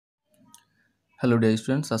Hello dear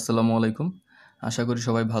students, আসসালামু আলাইকুম। আশা করি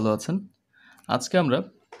সবাই ভালো আছেন। আজকে আমরা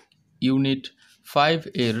ইউনিট 5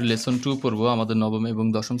 এর লেসন 2 পড়ব। আমাদের নবম এবং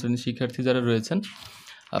দশম শ্রেণীর শিক্ষার্থী যারা রয়েছেন,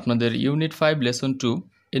 আপনাদের ইউনিট 5 লেসন 2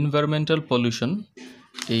 এনভায়রনমেন্টাল পলিউশন,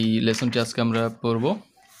 এই লেসনটি আজকে আমরা পড়ব।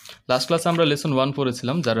 লাস্ট ক্লাসে আমরা লেসন 1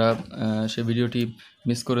 পড়েছিলাম। যারা সে ভিডিওটি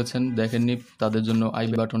মিস করেছেন, দেখেননি, তাদের জন্য আই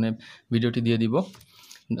বাটনে ভিডিওটি দিয়ে দিব।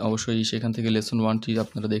 অবশ্যই সেখান থেকে লেসন 1টি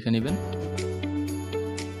আপনারা দেখে নেবেন।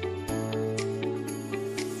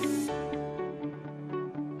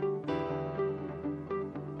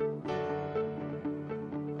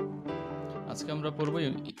 আজকে আমরা পড়ব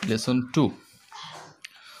লেসন 2।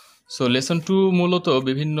 সো লেসন 2 মূলত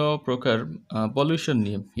বিভিন্ন প্রকার পলিউশন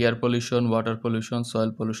নিয়ে, air pollution, water pollution,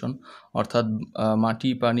 soil pollution, অর্থাৎ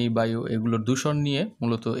মাটি, পানি, বায়ু এগুলোর দূষণ নিয়ে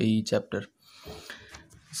মূলত এই চ্যাপ্টার।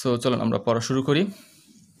 সো চলুন আমরা পড়া শুরু করি।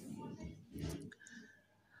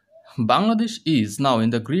 Bangladesh is now in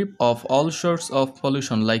the grip of all sorts of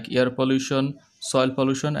pollution like air pollution, soil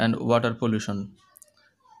pollution and water pollution.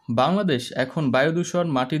 Bangladesh এখন বায়ু দূষণ,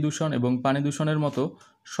 মাটি দূষণ এবং পানি দূষণের মতো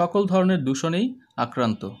সকল ধরনের দূষণেই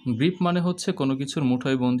আক্রান্ত। গ্রিপ মানে হচ্ছে কোনো কিছুর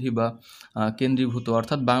মুঠোয় বন্দী বা কেন্দ্রীভূত,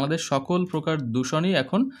 অর্থাৎ বাংলাদেশ সকল প্রকার দূষণই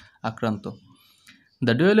এখন আক্রান্ত।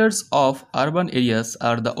 The dwellers of urban areas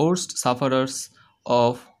are the worst সাফারার্স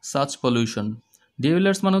of such pollution.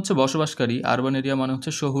 Dwellers মানে হচ্ছে বসবাসকারী, আরবান এরিয়া মানে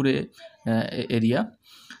হচ্ছে শহুরে এরিয়া।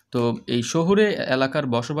 তো এই শহুরে এলাকার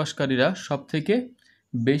বসবাসকারীরা সবথেকে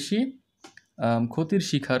বেশি ক্ষতির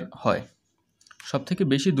শিকার হয়, সবথেকে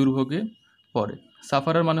বেশি দুর্ভোগে পড়ে।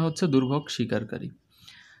 সাফারার মানে হচ্ছে দুর্ভোগ শিকারকারী।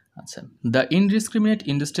 আচ্ছা, the indiscriminate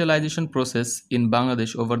industrialisation process in Bangladesh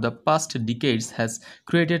over the past ডিকেডস has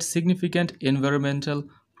created significant environmental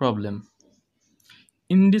problem.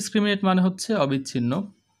 Indiscriminate মানে হচ্ছে অবিচ্ছিন্ন,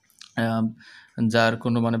 যার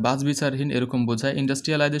কোনো মানে বাছবিচারহীন এরকম বোঝায়।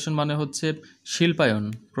 ইন্ডাস্ট্রিয়ালাইজেশন মানে হচ্ছে শিল্পায়ন,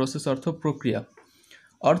 প্রসেস অর্থ প্রক্রিয়া।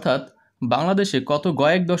 অর্থাৎ বাংলাদেশে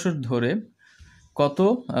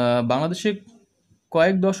বাংলাদেশে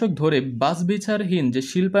কয়েক দশক ধরে বাছবিচারহীন যে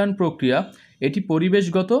শিল্পায়ন প্রক্রিয়া, এটি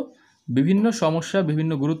পরিবেশগত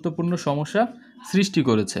বিভিন্ন গুরুত্বপূর্ণ সমস্যা সৃষ্টি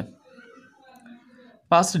করেছে।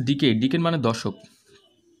 পাস্ট ডিকেড মানে দশক।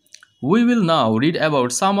 We will now read about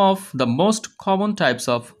some of the most common types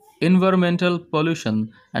of environmental pollution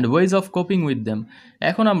and ways of coping with them.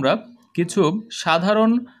 এখন আমরা কিছু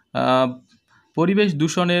সাধারণ পরিবেশ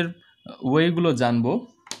দূষণের ওয়েগুলো জানবো,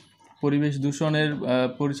 পরিবেশ দূষণের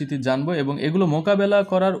পরিচিতি জানবো এবং এগুলো মোকাবেলা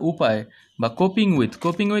করার উপায় বা কোপিং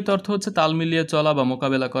উইথ অর্থ হচ্ছে তাল মিলিয়ে চলা বা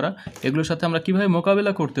মোকাবেলা করা। এগুলোর সাথে আমরা কিভাবে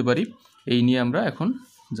মোকাবেলা করতে পারি এই নিয়ে আমরা এখন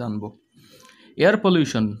জানবো। এয়ার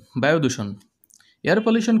পলিউশন, বায়ু দূষণ। Air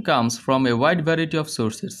pollution comes from a wide variety of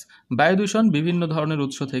sources. বায়ু দূষণ বিভিন্ন ধরনের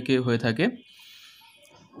উৎস থেকে হয়ে থাকে।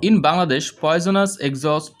 In Bangladesh, poisonous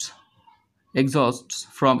exhausts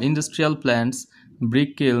from industrial plants,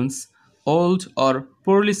 brick kilns, old or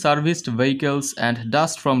poorly serviced vehicles and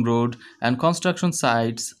dust from road and construction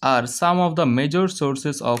sites are some of the major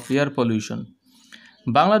sources of air pollution.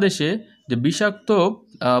 বাংলাদেশে যে বিষাক্ত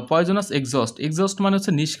পয়জনাস এক্সস্ট মানে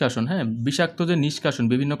হচ্ছে নিষ্কাশন, বিষাক্ত যে নিষ্কাশন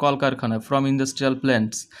বিভিন্ন কলকারখানায়, ফ্রম ইন্ডাস্ট্রিয়াল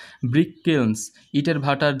প্ল্যান্টস, ব্রিক কিলন্স ইটের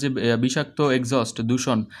ভাটার যে বিষাক্ত এক্সস্ট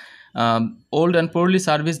দূষণ, old and poorly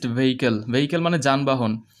serviced vehicle মানে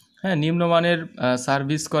যানবাহন, নিম্নমানের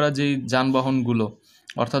সার্ভিস করা যেই যানবাহনগুলো,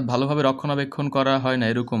 অর্থাৎ ভালোভাবে রক্ষণাবেক্ষণ করা হয় না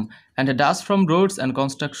এরকম। And dust from roads and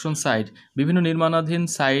construction site, বিভিন্ন নির্মাণাধীন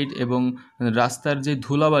সাইট এবং রাস্তার যে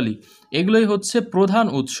ধুলাবালি, এগুলোই হচ্ছে প্রধান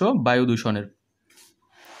উৎস বায়ু দূষণের।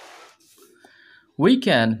 We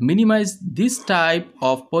can minimize this type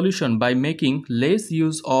of pollution by making less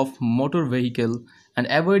use of motor vehicle and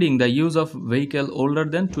avoiding the use of vehicle older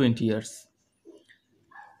than 20 years.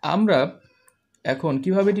 আমরা এখন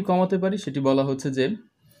কিভাবে এটি কমাতে পারি সেটি বলা হচ্ছে যে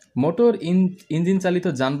মোটর ইঞ্জিন চালিত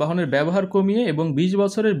যানবাহনের ব্যবহার কমিয়ে এবং 20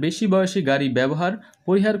 বছরের বেশি বয়সী গাড়ি ব্যবহার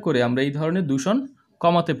পরিহার করে আমরা এই ধরনের দূষণ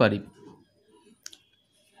কমাতে পারি।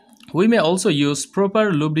 We may also use proper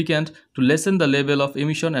lubricant to lessen the level of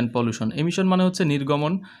emission and pollution. Emission মানে হচ্ছে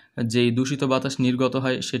নির্গমন, যেই দূষিত বাতাস নির্গত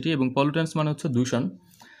হয় সেটি, এবং pollutants মানে হচ্ছে দূষণ।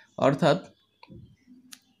 অর্থাৎ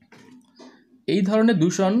এই ধরনের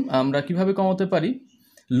দূষণ আমরা কিভাবে কমাতে পারি?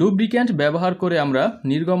 লুব্রিক্যান্ট ব্যবহার করে আমরা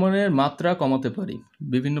নির্গমনের মাত্রা কমাতে পারি,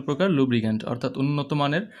 বিভিন্ন প্রকার লুব্রিক্যান্ট অর্থাৎ উন্নত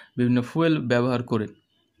মানের বিভিন্ন ফুয়েল ব্যবহার করে।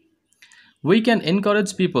 We can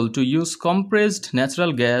encourage people to use compressed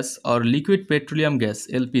natural gas or liquid petroleum gas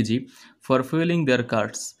LPG for fueling their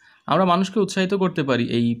cars. আমরা মানুষকে উৎসাহিত করতে পারি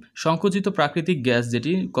এই সংকুচিত প্রাকৃতিক গ্যাস,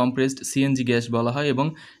 যেটি কম্প্রেসড সিএনজি গ্যাস বলা হয়, এবং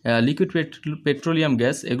লিকুইড পেট্রোলিয়াম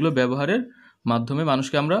গ্যাস, এগুলো ব্যবহারের মাধ্যমে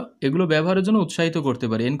মানুষকে আমরা এগুলো ব্যবহারের জন্য উৎসাহিত করতে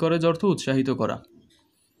পারি। এনকারেজ অর্থ উৎসাহিত করা।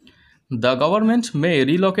 The government may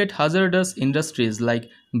relocate hazardous industries like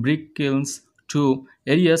brick kilns to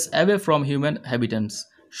areas away from human habitats.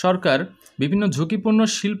 সরকার বিভিন্ন ঝুঁকিপূর্ণ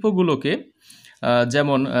শিল্পগুলোকে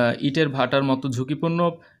যেমন ইটের ভাটার মতো ঝুঁকিপূর্ণ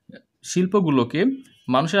শিল্পগুলোকে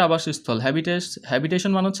মানুষের আবাসস্থল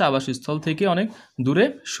হ্যাবিটেশন মানে হচ্ছে আবাসস্থল থেকে অনেক দূরে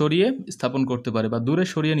সরিয়ে স্থাপন করতে পারে বা দূরে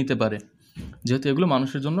সরিয়ে নিতে পারে, যেহেতু এগুলো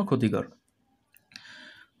মানুষের জন্য ক্ষতিকর।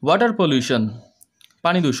 ওয়াটার পলিউশন,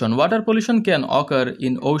 পানি দূষণ। Water pollution can occur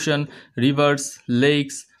in ocean, reverse,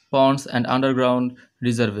 lakes, ponds and underground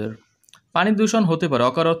রিজার্ভেয়ার। পানি দূষণ হতে পারে,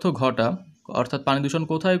 অকার অর্থ ঘটা, অর্থাৎ পানি দূষণ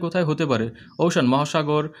কোথায় কোথায় হতে পারে। ওশান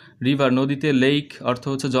মহাসাগর, রিভার নদীতে, লেক অর্থ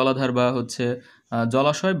হচ্ছে জলাধার বা হচ্ছে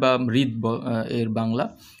জলাশয় বা হ্রদ এর বাংলা,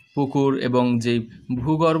 পুকুর এবং যে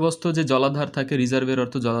ভূগর্ভস্থ যে জলাধার থাকে, রিজার্ভের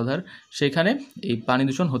অর্থ জলাধার, সেখানে এই পানি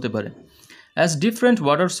দূষণ হতে পারে। As different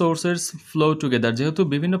water sources flow together, যেহেতু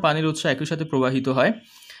বিভিন্ন পানির উৎস একই সাথে প্রবাহিত হয়,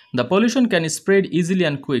 the pollution can spread easily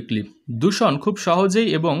and quickly. দূষণ খুব সহজেই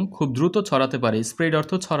এবং খুব দ্রুত ছড়াতে পারে। স্প্রেড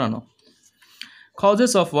অর্থ ছড়ানো।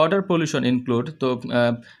 Causes of water pollution include, তো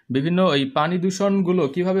বিভিন্ন এই পানি দূষণগুলো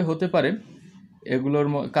কীভাবে হতে পারে, এগুলোর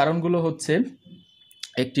কারণগুলো হচ্ছে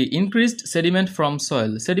একটি increased sediment from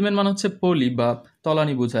soil. Sediment মানে হচ্ছে পলি বা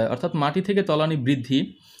তলানি বোঝায়, অর্থাৎ মাটি থেকে তলানি বৃদ্ধি।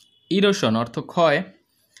 ইরোশন অর্থ ক্ষয়।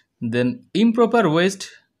 দেন improper waste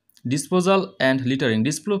disposal and littering.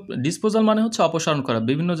 Disposal মানে হচ্ছে অপসারণ করা,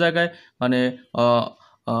 বিভিন্ন জায়গায় মানে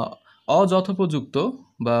অযথোপযুক্ত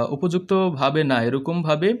বা উপযুক্তভাবে না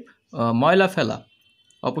এরকমভাবে ময়লা ফেলা,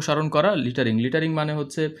 অপসারণ করা। লিটারিং মানে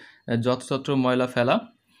হচ্ছে যত্রতত্র ময়লা ফেলা,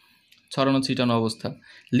 ছড়ানো ছিটানো অবস্থা।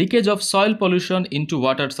 Leakage of soil pollution into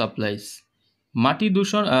water supplies. মাটি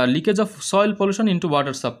দূষণ, leakage of soil pollution into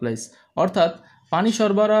water supplies অর্থাৎ পানি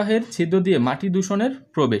সরবরাহের ছিদ্র দিয়ে মাটি দূষণের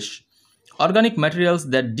প্রবেশ। Organic materials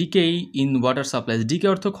that decay in water supplies. Decay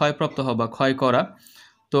অর্থ ক্ষয়প্রাপ্ত হওয়া বা ক্ষয় করা।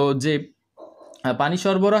 তো যে পানি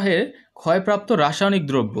সরবরাহে ক্ষয়প্রাপ্ত রাসায়নিক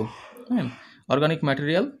দ্রব্য, অর্গানিক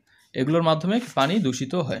ম্যাটেরিয়াল, এগুলোর মাধ্যমে পানি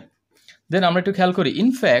দূষিত হয়। দেন আমরা একটু খেয়াল করি,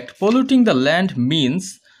 in fact polluting the land means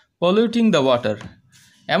polluting the water.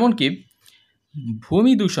 এমনকি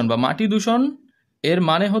ভূমি দূষণ বা মাটি দূষণ এর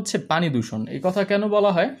মানে হচ্ছে পানি দূষণ। এই কথা কেন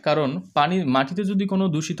বলা হয়? কারণ মাটিতে যদি কোনো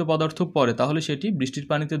দূষিত পদার্থ পড়ে তাহলে সেটি বৃষ্টির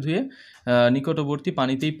পানিতে ধুয়ে নিকটবর্তী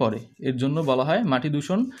পানিতেই পড়ে, এর জন্য বলা হয় মাটি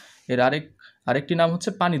দূষণ। এর আরেকটি নাম হচ্ছে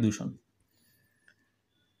পানি দূষণ।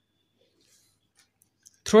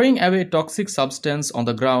 Throwing away toxic substance on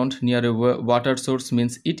the ground near a water source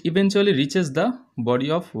means it eventually reaches the body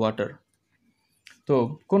of water. তো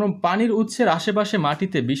কোনো পানির উৎসের আশেপাশে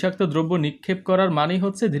মাটিতে বিষাক্ত দ্রব্য নিক্ষেপ করার মানেই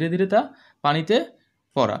হচ্ছে ধীরে ধীরে তা পানিতে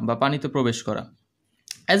পড়া বা পানিতে প্রবেশ করা।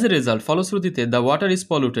 অ্যাজ এ রেজাল্ট, ফলশ্রুতিতে দ্য ওয়াটার ইজ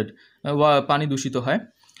পলিউটেড, পানি দূষিত হয়।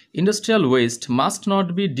 Industrial waste must not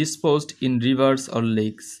be disposed in reverse or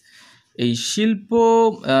lakes. এই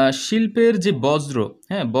শিল্পের যে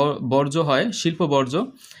বর্জ্য হয়, শিল্প বর্জ্য,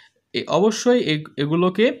 অবশ্যই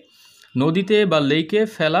এগুলোকে নদীতে বা লেকে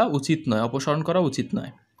ফেলা উচিত নয়, অপসারণ করা উচিত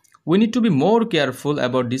নয়। We need to be more careful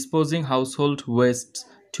about disposing household wastes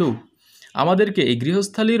too. আমাদেরকে এই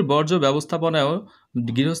গৃহস্থালির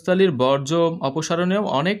বর্জ্য অপসারণেও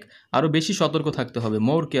আরও বেশি সতর্ক থাকতে হবে,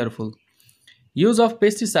 more careful. Use of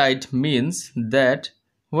pesticide means that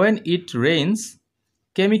when it rains,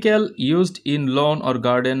 chemical used in lawn or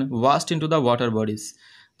garden washed into the water bodies.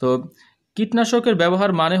 তো কীটনাশকের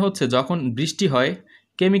ব্যবহার মানে হচ্ছে যখন বৃষ্টি হয়,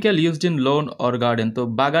 chemical used in loan or garden, তো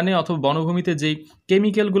বাগানে অথবা বনভূমিতে যেই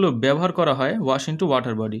কেমিক্যালগুলো ব্যবহার করা হয় ওয়াশ ইন্টু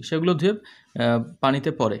ওয়াটার বডি, সেগুলো ধুয়ে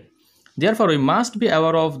পানিতে পড়ে। Therefore, we must be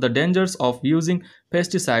aware of the dangers of using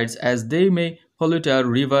pesticides as they may pollute our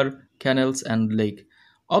river, canals and lake.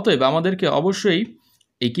 অতএব আমাদেরকে অবশ্যই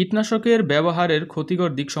এই কীটনাশকের ব্যবহারের ক্ষতিকর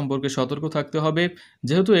দিক সম্পর্কে সতর্ক থাকতে হবে,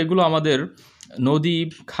 যেহেতু এগুলো আমাদের নদী,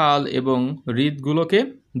 খাল এবং হ্রদগুলোকে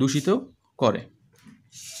দূষিত করে।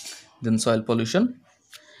 Then soil pollution.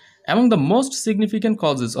 Among the most significant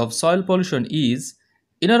causes of soil pollution is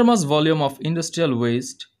enormous volume of industrial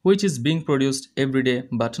waste which is being produced every day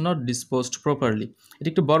but not disposed properly. এটা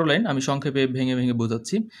একটু বড় লাইন, আমি সংক্ষেপে ভেঙে ভেঙে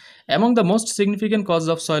বোঝাচ্ছি। Among the most significant causes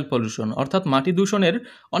of soil pollution অর্থাৎ মাটি দূষণের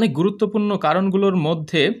অনেক গুরুত্বপূর্ণ কারণগুলোর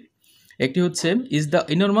মধ্যে একটি হচ্ছে is the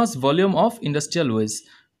enormous volume of industrial waste.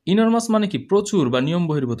 ইনরমাস মানে কি? প্রচুর বা নিয়ম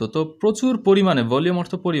বহির্ভূত। তো প্রচুর পরিমাণে, ভলিউম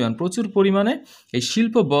অর্থ পরিমাণ, প্রচুর পরিমাণে এই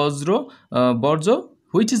শিল্প বর্জ্য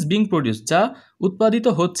which is being produced, যা উৎপাদিত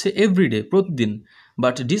হচ্ছে এভরিডে, প্রতিদিন,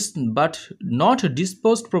 বাট নট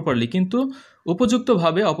ডিসপোজড প্রপারলি, কিন্তু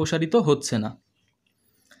উপযুক্তভাবে অপসারিত হচ্ছে না।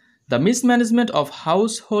 The mismanagement of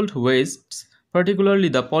household wastes, particularly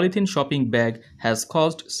the polythene shopping bag, has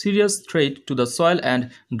caused serious threat to the soil and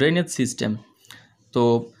drainage system. তো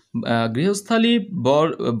গৃহস্থালী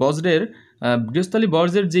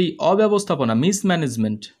বর্জ্যের যেই অব্যবস্থাপনা,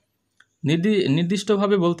 মিসম্যানেজমেন্ট,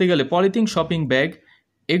 নির্দিষ্টভাবে বলতে গেলে পলিথিন শপিং ব্যাগ,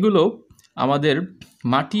 এগুলো আমাদের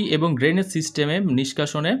মাটি এবং ড্রেনেজ সিস্টেমে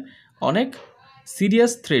নিষ্কাশনে অনেক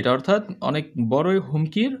সিরিয়াস থ্রেট অর্থাৎ অনেক বড়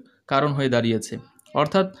হুমকির কারণ হয়ে দাঁড়িয়েছে।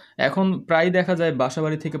 অর্থাৎ এখন প্রায় দেখা যায়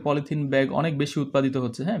বাসাবাড়ি থেকে পলিথিন ব্যাগ অনেক বেশি উৎপাদিত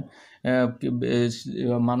হচ্ছে। হ্যাঁ,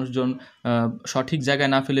 মানুষজন সঠিক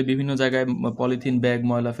জায়গায় না ফেলে বিভিন্ন জায়গায় পলিথিন ব্যাগ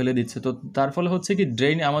ময়লা ফেলে দিচ্ছে। তো তার ফলে হচ্ছে কি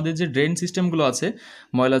আমাদের যে ড্রেন সিস্টেমগুলো আছে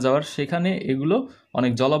ময়লা যাওয়ার, সেখানে এগুলো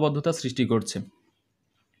অনেক জলাবদ্ধতা সৃষ্টি করছে।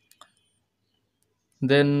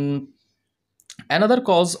 দেন another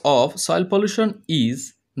cause of soil pollution is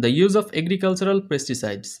the use of agricultural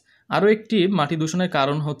pesticides. আরও একটি মাটি দূষণের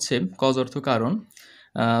কারণ হচ্ছে কজ অর্থ কারণ,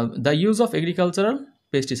 the use of agricultural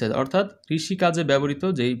pesticide অর্থাৎ কৃষিকাজে ব্যবহৃত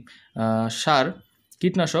যেই সার,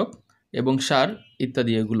 কীটনাশক এবং সার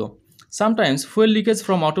ইত্যাদি এগুলো। Sometimes fuel leakage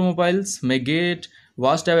from automobiles may get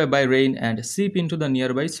washed away by rain and sheep into the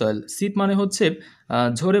near by soil. Sheep মানে হচ্ছে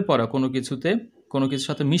ঝরে পড়া, কোনো কিছুর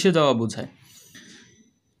সাথে মিশে যাওয়া বোঝায়।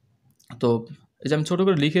 তো এই যে আমি ছোটো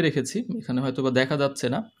করে লিখে রেখেছি, এখানে হয়তো বা দেখা যাচ্ছে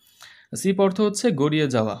না। সিপ অর্থ হচ্ছে গড়িয়ে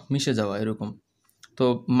যাওয়া, মিশে যাওয়া এরকম। তো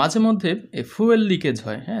মাঝে মধ্যে ফুয়েল লিকেজ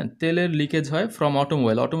হয়, হ্যাঁ, তেলের লিকেজ হয় ফ্রম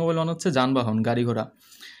অটোমোবাইল মানে হচ্ছে যানবাহন, গাড়ি ঘোড়া,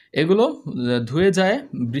 এগুলো ধুয়ে যায়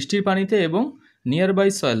বৃষ্টির পানিতে এবং নিয়ার বাই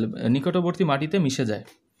সয়েল নিকটবর্তী মাটিতে মিশে যায়।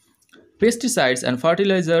 Pesticides and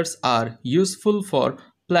fertilizers are useful for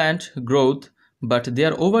plant growth, but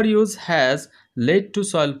their overuse has led to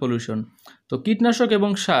soil pollution. তো কীটনাশক এবং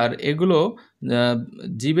সার এগুলো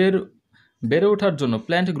জীবের বেড়ে ওঠার জন্য,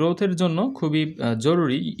 প্ল্যান্ট গ্রোথের জন্য খুবই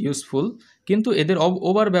জরুরি, ইউজফুল, কিন্তু এদের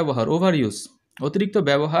ওভার ইউজ, অতিরিক্ত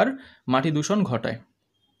ব্যবহার মাটি দূষণ ঘটায়।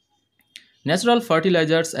 Natural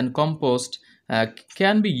fertilizers and compost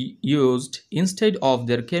can be used instead of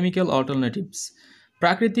their chemical alternatives.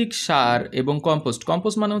 প্রাকৃতিক সার এবং কম্পোস্ট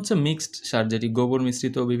মানে হচ্ছে মিক্সড সার, যেটি গোবর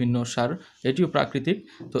মিশ্রিত বিভিন্ন সার, এটিও প্রাকৃতিক।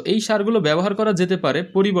 তো এই সারগুলো ব্যবহার করা যেতে পারে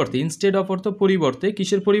পরিবর্তে, ইনস্টেড অফ অর্থ পরিবর্তে,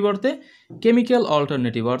 কিসের পরিবর্তে? কেমিক্যাল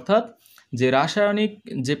অল্টারনেটিভ অর্থাৎ যে রাসায়নিক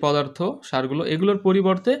যে পদার্থ সারগুলো, এগুলোর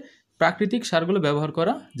পরিবর্তে প্রাকৃতিক সারগুলো ব্যবহার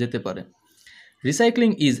করা যেতে পারে। Recycling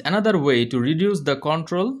is another way to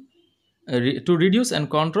reduce and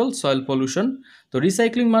control soil pollution. তো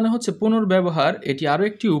রিসাইক্লিং মানে হচ্ছে পুনর্ব্যবহার, এটি আরও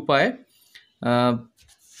একটি উপায়।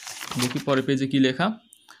 দেখি পরে পেজে কি লেখা।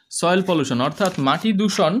 সয়েল পলিউশন অর্থাৎ মাটি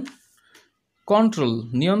দূষণ কন্ট্রোল,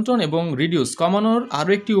 নিয়ন্ত্রণ এবং রিডিউস, কমানোর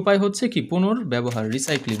আরও একটি উপায় হচ্ছে কি? পুনর্ব্যবহার,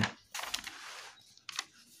 recycling.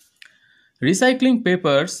 Recycling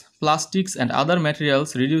papers, plastics and other materials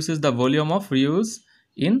reduces the volume of reuse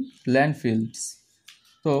in landfills.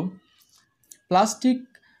 তো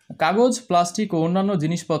কাগজ, প্লাস্টিক ও অন্যান্য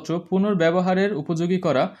জিনিসপত্র পুনর্ব্যবহারের উপযোগী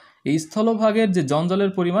করা এই স্থলভাগের যে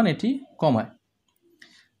জঞ্জালের পরিমাণ এটি কমায়।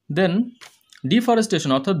 দেন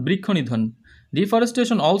ডিফরেস্টেশন অর্থাৎ বৃক্ষনিধন।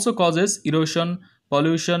 Deforestation also causes erosion,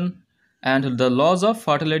 pollution and the loss of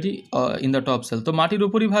fertility in the টপসেল। তো মাটির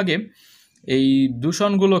উপরিভাগে এই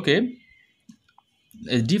দূষণগুলোকে,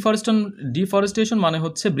 ডিফরেস্টেশন মানে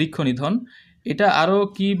হচ্ছে বৃক্ষনিধন, এটা আরও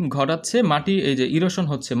কি ঘটাচ্ছে? মাটি, এই যে ইরোশন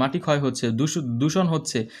হচ্ছে, মাটি ক্ষয় হচ্ছে, দূষণ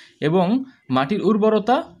হচ্ছে এবং মাটির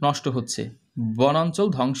উর্বরতা নষ্ট হচ্ছে বনাঞ্চল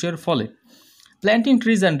ধ্বংসের ফলে। প্ল্যান্টিং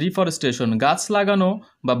ট্রিজ অ্যান্ড রিফরেস্টেশন, গাছ লাগানো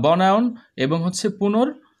বা বনায়ন এবং হচ্ছে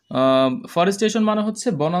ফরেস্টেশন মানে হচ্ছে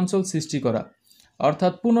বনাঞ্চল সৃষ্টি করা,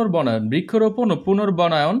 অর্থাৎ পুনর্বনায়ন, বৃক্ষরোপণ ও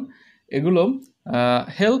পুনর্বনায়ন, এগুলো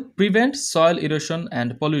help prevent soil erosion and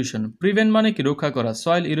pollution. Prevent মানে কি? রক্ষা করা।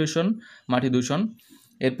 সয়েল ইরোশন মাটি দূষণ,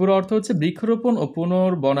 এর পুরো অর্থ হচ্ছে বৃক্ষরোপণ ও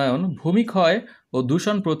পুনর্বনায়ন ভূমিক্ষয় ও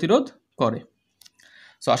দূষণ প্রতিরোধ করে।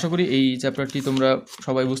 সো আশা করি এই চ্যাপ্টারটি তোমরা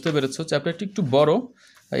সবাই বুঝতে পেরেছো। চ্যাপ্টারটি একটু বড়,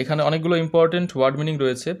 এখানে অনেকগুলো ইম্পর্টেন্ট ওয়ার্ড মিনিং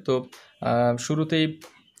রয়েছে। তো শুরুতেই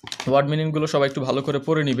ওয়ার্ড মিনিংগুলো সবাই একটু ভালো করে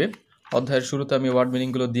পড়ে নিবে। অধ্যায়ের শুরুতে আমি ওয়ার্ড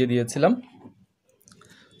মিনিংগুলো দিয়ে দিয়েছিলাম।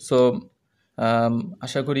 সো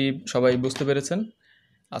আশা করি সবাই বুঝতে পেরেছেন।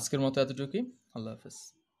 আজকের মতো এতটুকুই। আল্লাহ হাফেজ।